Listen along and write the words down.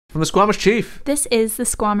From the Squamish Chief. This is the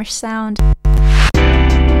Squamish Sound.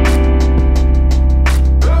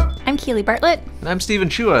 I'm Keili Bartlett. And I'm Stephen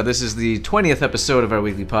Chua. This is the 20th episode of our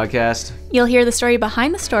weekly podcast. You'll hear the story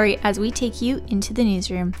behind the story as we take you into the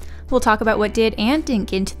newsroom. We'll talk about what did and didn't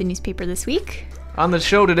get into the newspaper this week. On the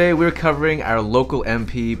show today, we're covering our local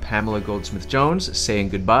MP, Pamela Goldsmith-Jones, saying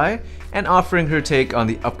goodbye and offering her take on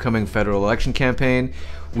the upcoming federal election campaign.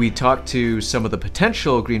 We talked to some of the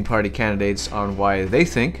potential Green Party candidates on why they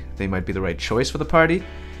think they might be the right choice for the party.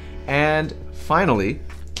 And finally,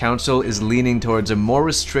 Council is leaning towards a more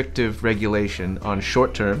restrictive regulation on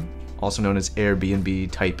short-term, also known as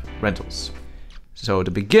Airbnb-type rentals. So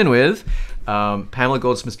to begin with, Pamela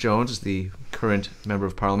Goldsmith-Jones is the current Member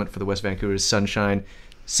of Parliament for the West Vancouver's Sunshine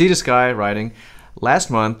Sea to Sky riding. Last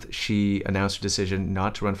month, she announced her decision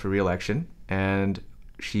not to run for re-election, and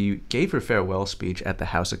she gave her farewell speech at the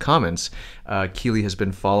House of Commons. Keili has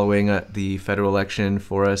been following the federal election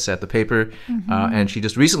for us at the paper, and she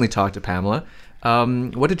just recently talked to Pamela.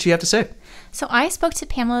 What did she have to say? So I spoke to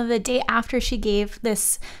Pamela the day after she gave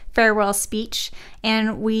this farewell speech,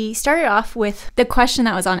 and we started off with the question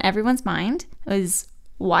that was on everyone's mind was,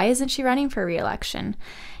 why isn't she running for re-election?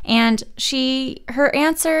 And her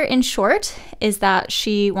answer in short is that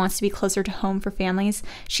she wants to be closer to home for families.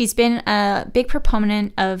 She's been a big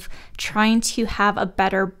proponent of trying to have a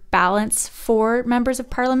better balance for members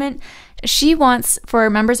of parliament. She wants for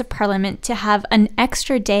members of parliament to have an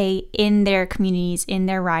extra day in their communities, in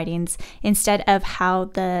their ridings, instead of how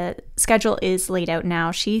the schedule is laid out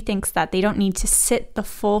now. She thinks that they don't need to sit the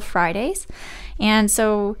full Fridays. And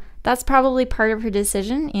so that's probably part of her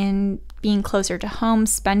decision in being closer to home,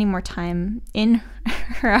 spending more time in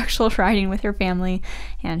her actual riding with her family.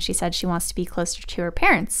 And she said she wants to be closer to her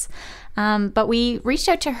parents. But we reached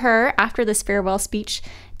out to her after this farewell speech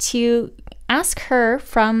to ask her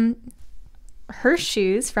from her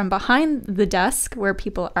shoes, from behind the desk where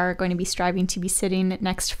people are going to be striving to be sitting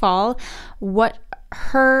next fall, what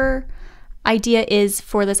her idea is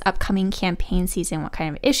for this upcoming campaign season, what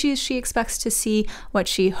kind of issues she expects to see, what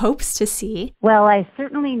she hopes to see. Well, I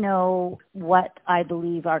certainly know what I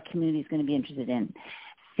believe our community is going to be interested in.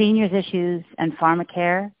 Seniors issues and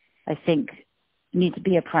pharmacare, I think, need to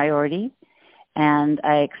be a priority, and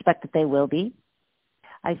I expect that they will be.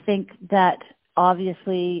 I think that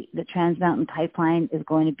obviously the Trans Mountain Pipeline is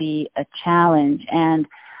going to be a challenge, and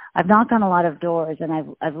I've knocked on a lot of doors,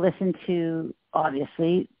 and I've listened to,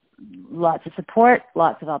 obviously, lots of support,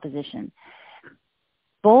 lots of opposition.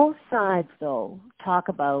 Both sides, though, talk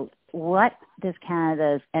about what does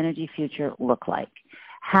Canada's energy future look like?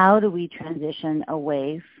 How do we transition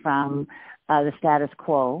away from the status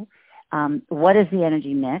quo? What is the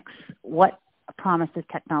energy mix? What promise does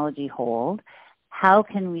technology hold? How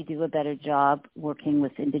can we do a better job working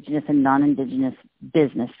with Indigenous and non-Indigenous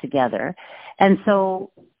business together? And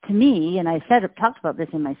so, to me, and I talked about this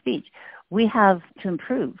in my speech, we have to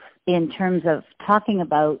improve in terms of talking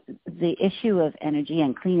about the issue of energy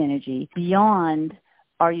and clean energy beyond,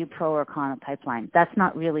 are you pro or con a pipeline? That's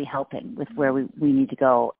not really helping with where we need to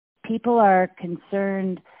go. People are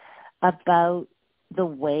concerned about the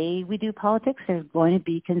way we do politics. There's going to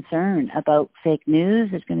be concern about fake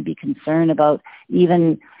news. There's going to be concern about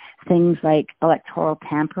even things like electoral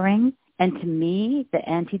tampering. And to me, the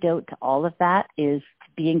antidote to all of that is to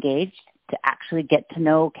be engaged, to actually get to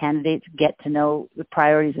know candidates, get to know the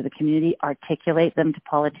priorities of the community, articulate them to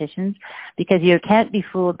politicians, because you can't be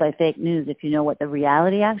fooled by fake news if you know what the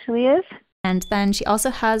reality actually is. And then she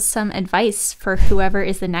also has some advice for whoever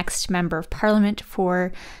is the next Member of Parliament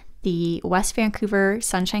for the West Vancouver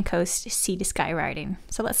Sunshine Coast Sea to Sky riding.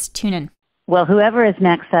 So let's tune in. Well, whoever is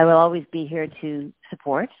next, I will always be here to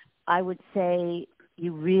support. I would say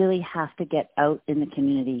you really have to get out in the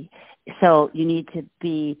community. So you need to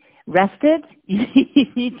be rested. You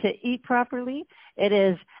need to eat properly. It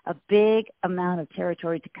is a big amount of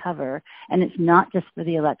territory to cover, and it's not just for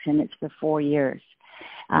the election, it's for 4 years.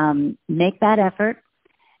 Make that effort,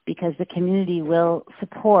 because the community will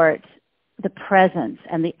support the presence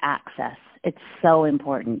and the access. It's so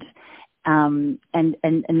important, and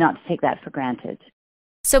not to take that for granted.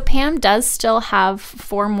 So Pam does still have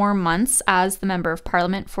 4 more months as the Member of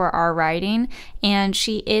Parliament for our riding, and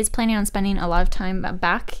she is planning on spending a lot of time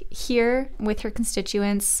back here with her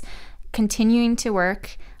constituents, continuing to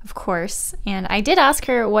work, of course. And I did ask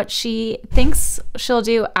her what she thinks she'll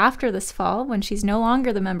do after this fall when she's no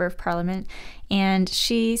longer the Member of Parliament, and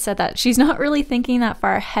she said that she's not really thinking that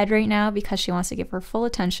far ahead right now because she wants to give her full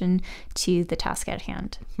attention to the task at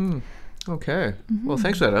hand. Okay. Well,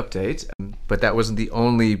 thanks for that update. But that wasn't the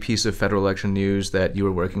only piece of federal election news that you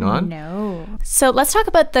were working on. No. So let's talk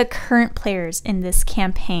about the current players in this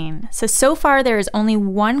campaign. So far, there is only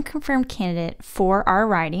one confirmed candidate for our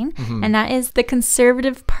riding, and that is the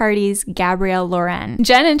Conservative Party's Gabrielle Loren.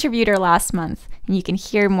 Jen interviewed her last month, and you can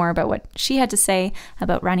hear more about what she had to say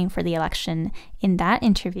about running for the election in that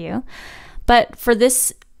interview. But for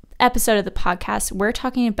this episode of the podcast, we're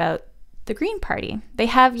talking about the Green Party. They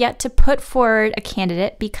have yet to put forward a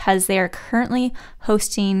candidate because they are currently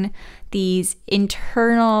hosting these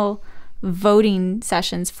internal voting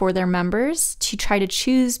sessions for their members to try to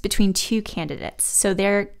choose between two candidates. So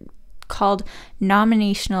they're called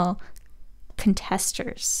nominational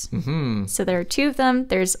contesters. So there are two of them.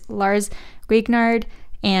 There's Lars Guignard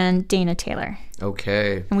and Dana Taylor.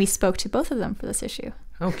 Okay. And we spoke to both of them for this issue.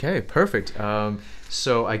 Okay, perfect.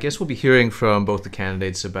 So I guess we'll be hearing from both the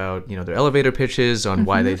candidates about, their elevator pitches on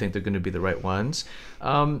why they think they're going to be the right ones.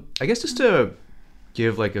 I guess just to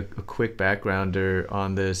give like a quick backgrounder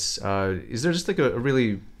on this, is there just like a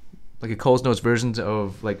really like a Coles Notes version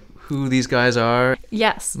of like who these guys are?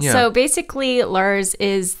 Yes. Yeah. So basically, Lars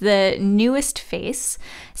is the newest face.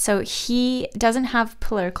 So he doesn't have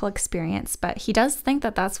political experience, but he does think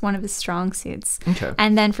that that's one of his strong suits. Okay.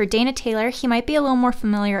 And then for Dana Taylor, he might be a little more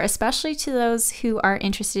familiar, especially to those who are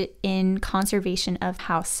interested in conservation of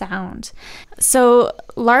Howe Sound. So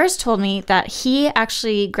Lars told me that he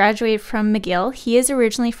actually graduated from McGill. He is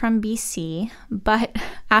originally from BC, but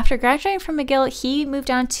after graduating from McGill, he moved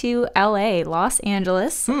down to LA, Los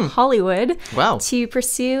Angeles, Hollywood, Wow. to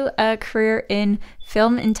pursue a career in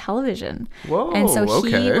film and television. Whoa, and so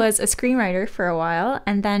he okay. was a screenwriter for a while,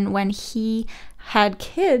 and then when he had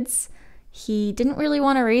kids, he didn't really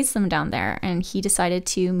want to raise them down there, and he decided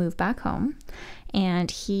to move back home. And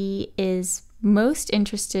he is most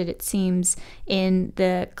interested, it seems, in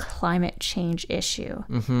the climate change issue.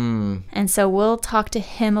 And so we'll talk to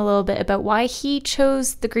him a little bit about why he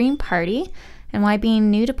chose the Green Party and why being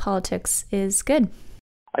new to politics is good.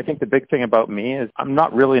 I think the big thing about me is I'm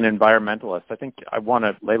not really an environmentalist. I think I want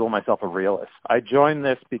to label myself a realist. I joined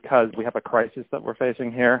this because we have a crisis that we're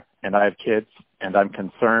facing here, and I have kids, and I'm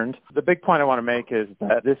concerned. The big point I want to make is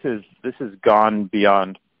that this has gone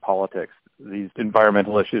beyond politics, these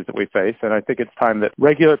environmental issues that we face, and I think it's time that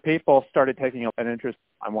regular people started taking an interest.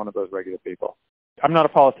 I'm one of those regular people. I'm not a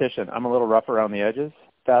politician. I'm a little rough around the edges.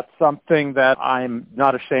 That's something that I'm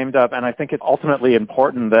not ashamed of, and I think it's ultimately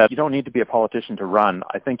important that you don't need to be a politician to run.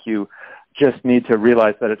 I think you just need to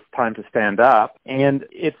realize that it's time to stand up, and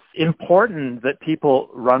it's important that people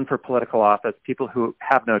run for political office, people who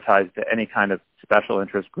have no ties to any kind of special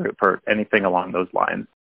interest group or anything along those lines.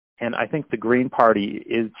 And I think the Green Party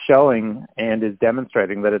is showing and is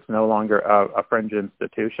demonstrating that it's no longer a fringe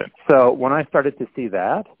institution. So when I started to see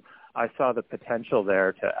that, I saw the potential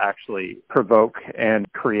there to actually provoke and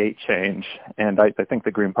create change, and I think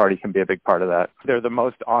the Green Party can be a big part of that. They're the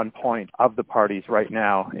most on point of the parties right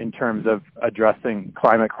now in terms of addressing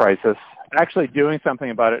climate crisis, actually doing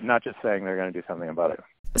something about it, not just saying they're going to do something about it.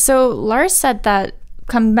 So Lars said that,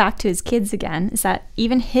 coming back to his kids again, is that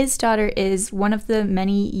even his daughter is one of the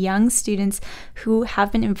many young students who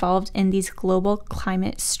have been involved in these global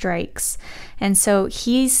climate strikes. And so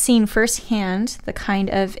he's seen firsthand the kind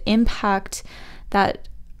of impact that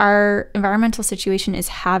our environmental situation is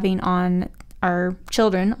having on our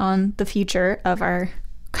children, on the future of our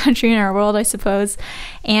country and our world, I suppose.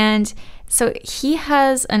 And so he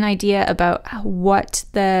has an idea about what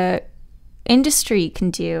the industry can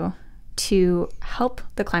do to help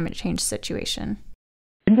the climate change situation.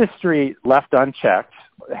 Industry left unchecked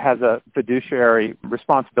has a fiduciary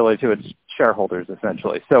responsibility to its shareholders,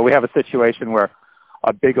 essentially. So we have a situation where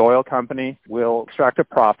a big oil company will extract a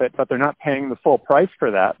profit, but they're not paying the full price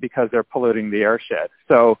for that because they're polluting the airshed.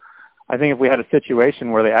 So I think if we had a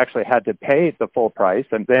situation where they actually had to pay the full price,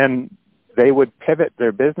 and then they would pivot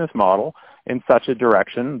their business model in such a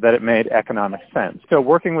direction that it made economic sense. So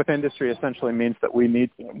working with industry essentially means that we need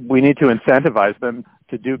to incentivize them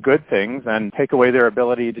to do good things and take away their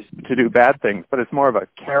ability to do bad things, but it's more of a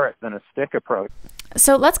carrot than a stick approach.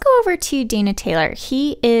 So let's go over to Dana Taylor.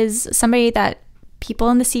 He is somebody that people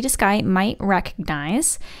in the Sea to Sky might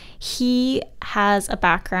recognize. He has a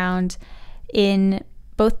background in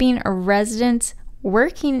both being a resident,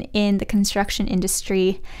 working in the construction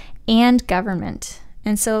industry, and government.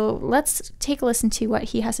 And so let's take a listen to what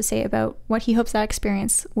he has to say about what he hopes that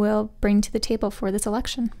experience will bring to the table for this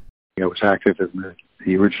election. I was active in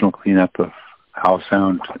the original cleanup of Howe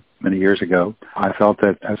Sound many years ago. I felt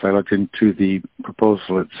that as I looked into the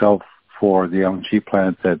proposal itself for the LNG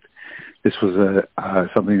plant, that this was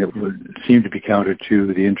something that would seem to be counter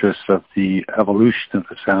to the interests of the evolution of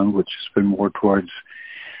the Sound, which has been more towards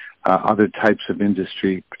other types of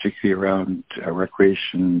industry, particularly around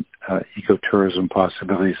recreation, ecotourism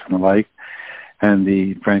possibilities and the like. And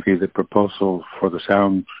frankly, the proposal for the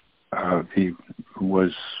Sound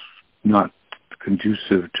was not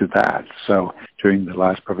conducive to that. So during the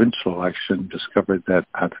last provincial election, discovered that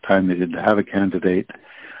at the time they didn't have a candidate.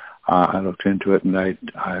 I looked into it, and I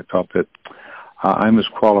thought that I'm as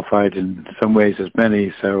qualified in some ways as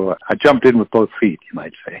many, so I jumped in with both feet, you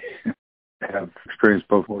might say. I have experience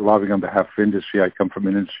both lobbying on behalf of industry. I come from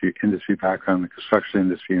an industry background, the construction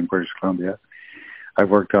industry in British Columbia. I've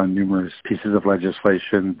worked on numerous pieces of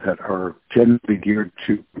legislation that are generally geared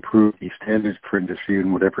to improve the standards for industry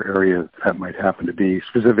in whatever area that might happen to be.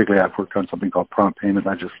 Specifically, I've worked on something called prompt payment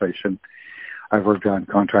legislation. I've worked on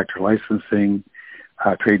contractor licensing,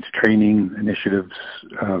 trades training initiatives,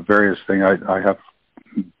 various things.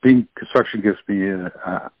 Construction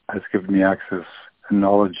has given me access and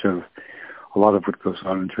knowledge of a lot of what goes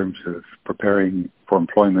on in terms of preparing for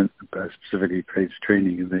employment, specifically trades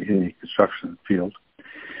training in the construction field.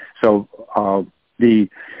 So I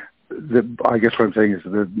guess what I'm saying is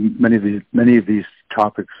that many of these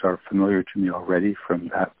topics are familiar to me already from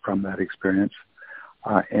that experience,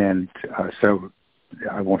 so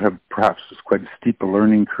I won't have perhaps as quite as steep a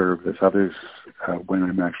learning curve as others when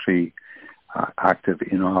I'm actually active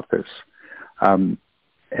in office.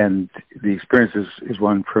 And the experience is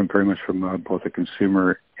one very much from both a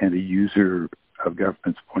consumer and a user of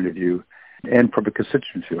government's point of view, and from a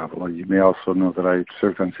constituency level. You may also know that I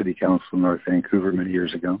served on City Council in North Vancouver many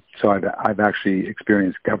years ago. So I've actually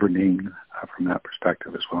experienced governing from that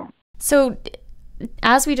perspective as well. So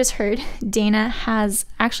as we just heard, Dana has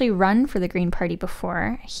actually run for the Green Party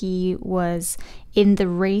before. He was in the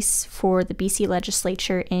race for the BC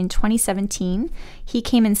legislature in 2017. He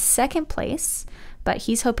came in second place, but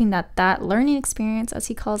he's hoping that learning experience, as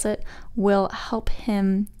he calls it, will help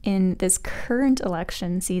him in this current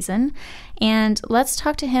election season. And let's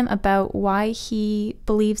talk to him about why he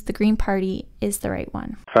believes the Green Party is the right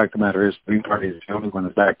one. The fact of the matter is, the Green Party is the only one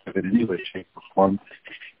that's active in any way, shape, or form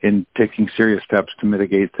in taking serious steps to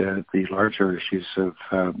mitigate the larger issues of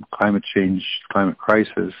climate change, climate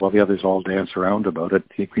crisis. While the others all dance around about it,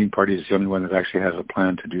 the Green Party is the only one that actually has a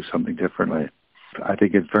plan to do something differently. I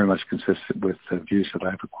think it's very much consistent with the views that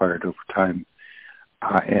I've acquired over time,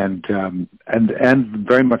 and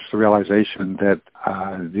very much the realization that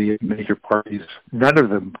the major parties, none of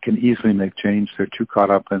them can easily make change. They're too caught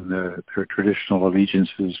up in their traditional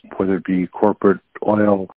allegiances, whether it be corporate,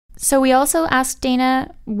 oil. So we also asked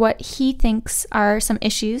Dana what he thinks are some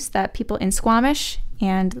issues that people in Squamish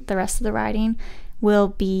and the rest of the riding will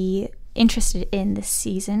be interested in this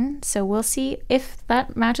season. So we'll see if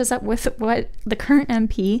that matches up with what the current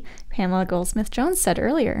MP, Pamela Goldsmith-Jones, said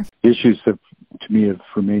earlier. Issues that, to me, have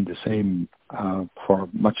remained the same for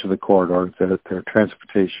much of the corridor, that their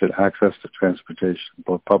transportation, access to transportation,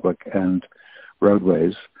 both public and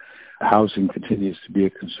roadways. Housing continues to be a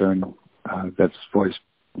concern that's voiced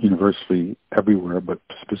universally everywhere, but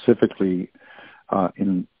specifically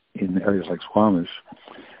in areas like Squamish,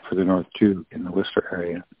 for the north too, in the Worcester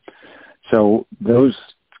area. So those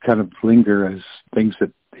kind of linger as things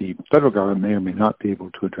that the federal government may or may not be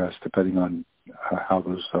able to address depending on how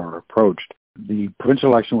those are approached. The provincial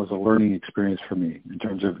election was a learning experience for me in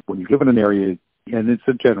terms of when you live in an area, and it's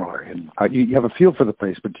a general area, you have a feel for the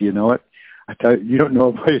place, but do you know it? You don't know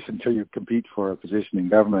a place until you compete for a position in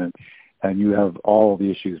government and you have all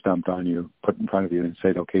the issues dumped on you, put in front of you, and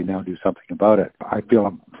said, okay, now do something about it. I feel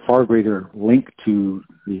a far greater link to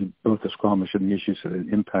both the Squamish and the issues that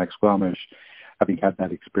impact Squamish, having had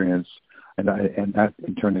that experience, and that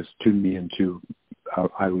in turn has tuned me into,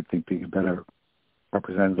 I would think, being a better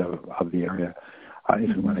representative of the area if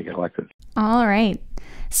and when I get elected. All right.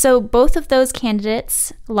 So both of those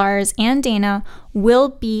candidates, Lars and Dana, will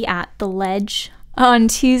be at the Ledge on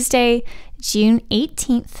Tuesday, June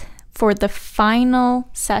 18th, for the final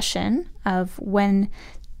session of when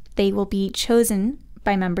they will be chosen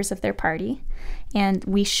by members of their party. And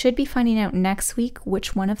we should be finding out next week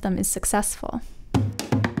which one of them is successful.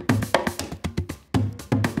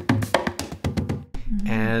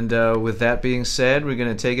 And with that being said, we're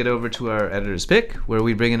going to take it over to our editor's pick, where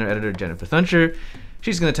we bring in our editor, Jennifer Thuncher.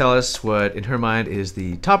 She's going to tell us what, in her mind, is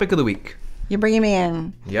the topic of the week. You're bringing me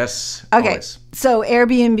in. Yes. Okay. Always. So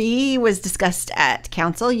Airbnb was discussed at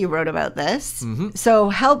council. You wrote about this. Mm-hmm. So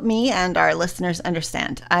help me and our listeners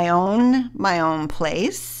understand. I own my own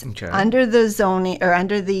place. Okay. Under the zoning or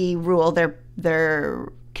under the rule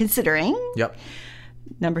they're considering. Yep.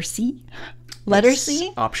 Number C? Letter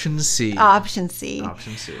C? Option C. Option C.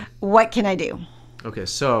 Option C. What can I do? Okay,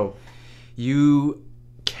 so you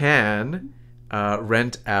can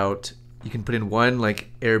rent out, you can put in one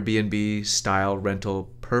like Airbnb-style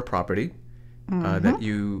rental per property that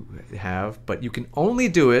you have, but you can only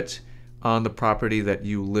do it on the property that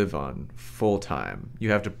you live on full time.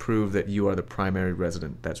 You have to prove that you are the primary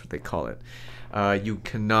resident. That's what they call it. You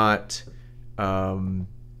cannot, for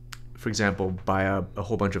example, buy a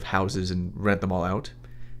whole bunch of houses and rent them all out.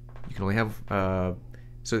 You can only have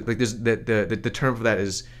so like there's the term for that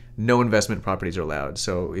is no investment properties are allowed.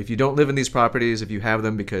 So if you don't live in these properties, if you have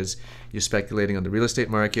them because you're speculating on the real estate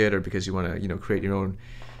market or because you want to create your own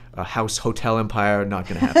house hotel empire, not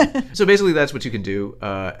going to happen. So basically that's what you can do.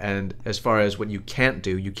 And as far as what you can't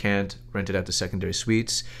do, you can't rent it out to secondary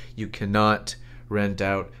suites. You cannot rent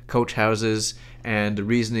out coach houses. And the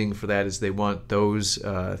reasoning for that is they want those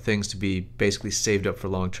things to be basically saved up for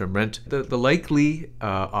long-term rent. The likely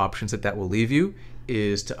options that will leave you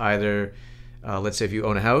is to either, let's say if you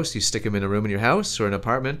own a house, you stick them in a room in your house, or an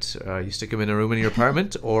apartment, you stick them in a room in your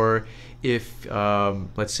apartment, or if,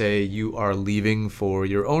 let's say you are leaving for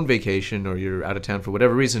your own vacation or you're out of town for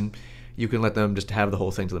whatever reason, you can let them just have the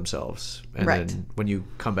whole thing to themselves. And then when you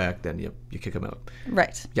come back, then you kick them out.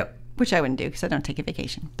 Right. Yep. Which I wouldn't do because I don't take a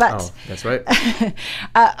vacation. But that's right.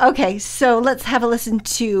 Okay, so let's have a listen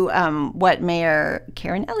to what Mayor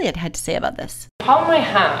Karen Elliott had to say about this. The problem I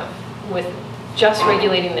have with just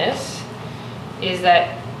regulating this is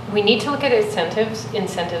that we need to look at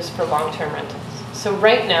incentives for long-term rentals. So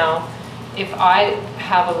right now, if I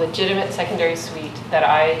have a legitimate secondary suite that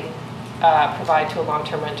I provide to a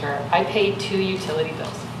long-term renter, I pay 2 utility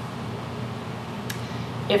bills.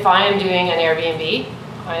 If I am doing an Airbnb,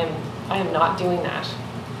 I am not doing that.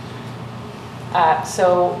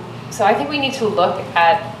 So I think we need to look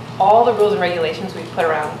at all the rules and regulations we put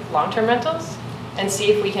around long-term rentals and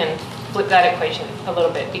see if we can flip that equation a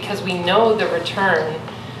little bit, because we know the return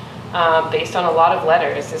based on a lot of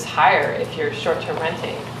letters is higher if you're short-term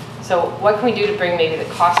renting. So what can we do to bring maybe the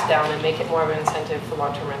cost down and make it more of an incentive for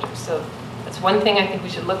long-term renters? So that's one thing I think we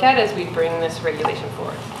should look at as we bring this regulation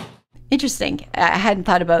forward. Interesting. I hadn't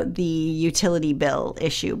thought about the utility bill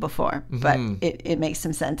issue before, but it makes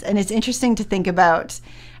some sense. And it's interesting to think about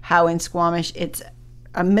how in Squamish it's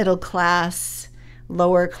a middle class,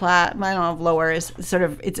 lower class, I don't know if lower is sort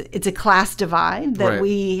of, it's a class divide that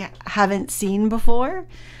we haven't seen before.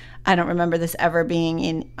 I don't remember this ever being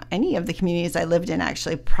in any of the communities I lived in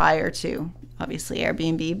actually prior to obviously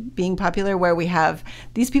Airbnb being popular, where we have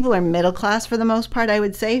these people are middle class for the most part, I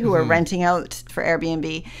would say, who are renting out for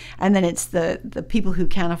Airbnb, and then it's the people who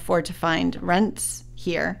can't afford to find rents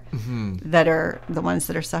here that are the ones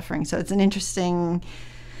that are suffering. So it's an interesting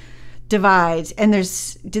divide. And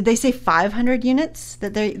did they say 500 units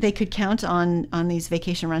that they could count on these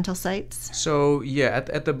vacation rental sites? So yeah,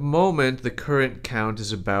 at the moment the current count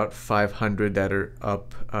is about 500 that are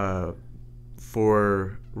up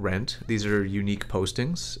for rent. These are unique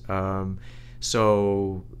postings.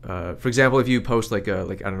 So for example, if you post like I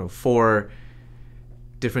don't know, 4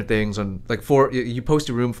 different things on you post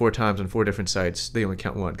a room 4 times on 4 different sites, they only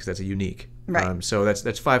count 1 because that's a unique. Right. So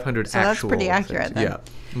that's 500 so actual. That's pretty accurate. Then. Yeah,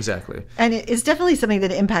 exactly. And it's definitely something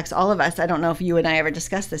that impacts all of us. I don't know if you and I ever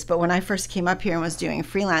discussed this, but when I first came up here and was doing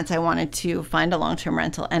freelance, I wanted to find a long-term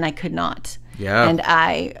rental and I could not. Yeah. And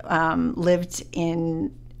I lived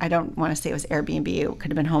in, I don't want to say it was Airbnb. It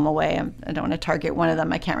could have been Home Away. I don't want to target one of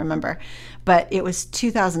them. I can't remember. But it was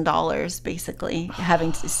 $2,000 basically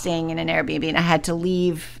staying in an Airbnb. And I had to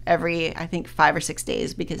leave every, I think, 5 or 6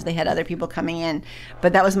 days because they had other people coming in.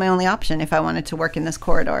 But that was my only option if I wanted to work in this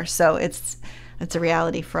corridor. So it's a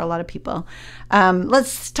reality for a lot of people.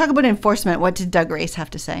 Let's talk about enforcement. What did Doug Race have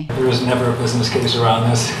to say? There is never a business case around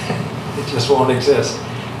this. It just won't exist.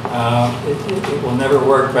 It will never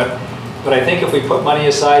work. But I think if we put money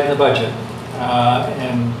aside in the budget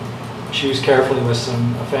and choose carefully with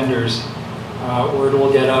some offenders, word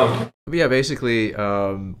will get out. Yeah, basically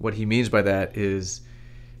what he means by that is,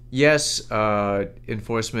 yes,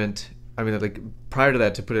 enforcement. I mean, like prior to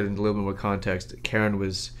that, to put it in a little bit more context,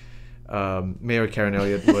 Mayor Karen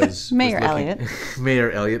Elliott was Mayor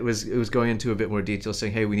Elliott was going into a bit more detail,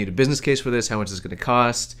 saying, hey, we need a business case for this. How much is it going to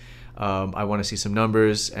cost? I want to see some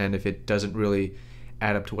numbers, and if it doesn't really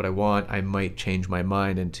add up to what I want, I might change my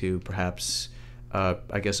mind into perhaps,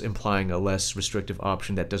 I guess, implying a less restrictive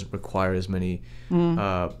option that doesn't require as many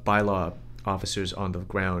bylaw officers on the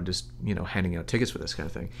ground just, handing out tickets for this kind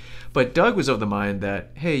of thing. But Doug was of the mind that,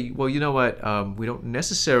 hey, well, you know what? We don't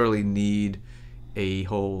necessarily need a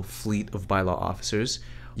whole fleet of bylaw officers.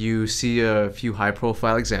 You see a few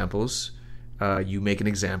high-profile examples you make an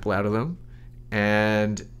example out of them,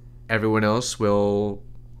 and everyone else will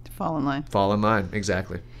fall in line. Fall in line,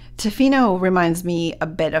 exactly. Tofino reminds me a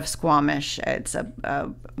bit of Squamish. It's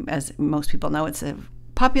as most people know, it's a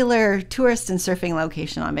popular tourist and surfing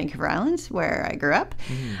location on Vancouver Island, where I grew up.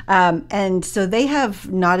 And so they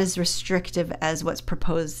have not as restrictive as what's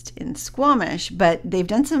proposed in Squamish, but they've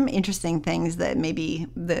done some interesting things that maybe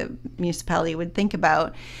the municipality would think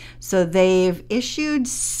about. So they've issued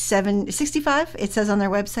 65, it says on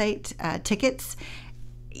their website, tickets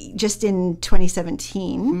just in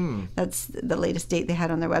 2017. That's the latest date they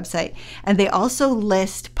had on their website. And they also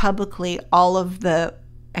list publicly all of the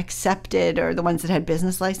accepted, or the ones that had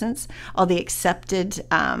business license, all the accepted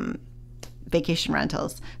vacation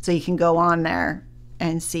rentals. So you can go on there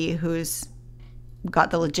and see who's got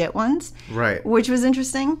the legit ones. Right. Which was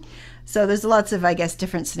interesting. So there's lots of, I guess,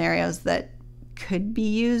 different scenarios that could be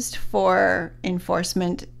used for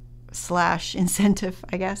enforcement / incentive,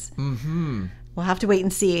 I guess. We'll have to wait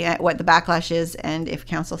and see what the backlash is and if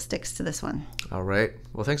council sticks to this one. All right.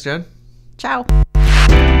 Well, thanks, Jen. Ciao.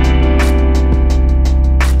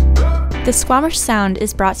 The Squamish Sound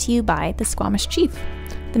is brought to you by the Squamish Chief.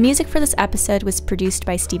 The music for this episode was produced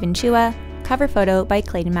by Stephen Chua, cover photo by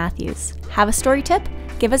Clayton Matthews. Have a story tip?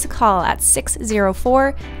 Give us a call at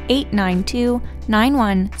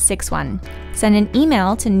 604-892-9161. Send an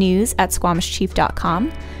email to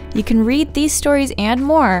news@squamishchief.com. You can read these stories and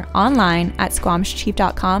more online at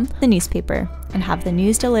squamishchief.com, the newspaper, and have the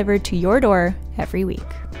news delivered to your door every week.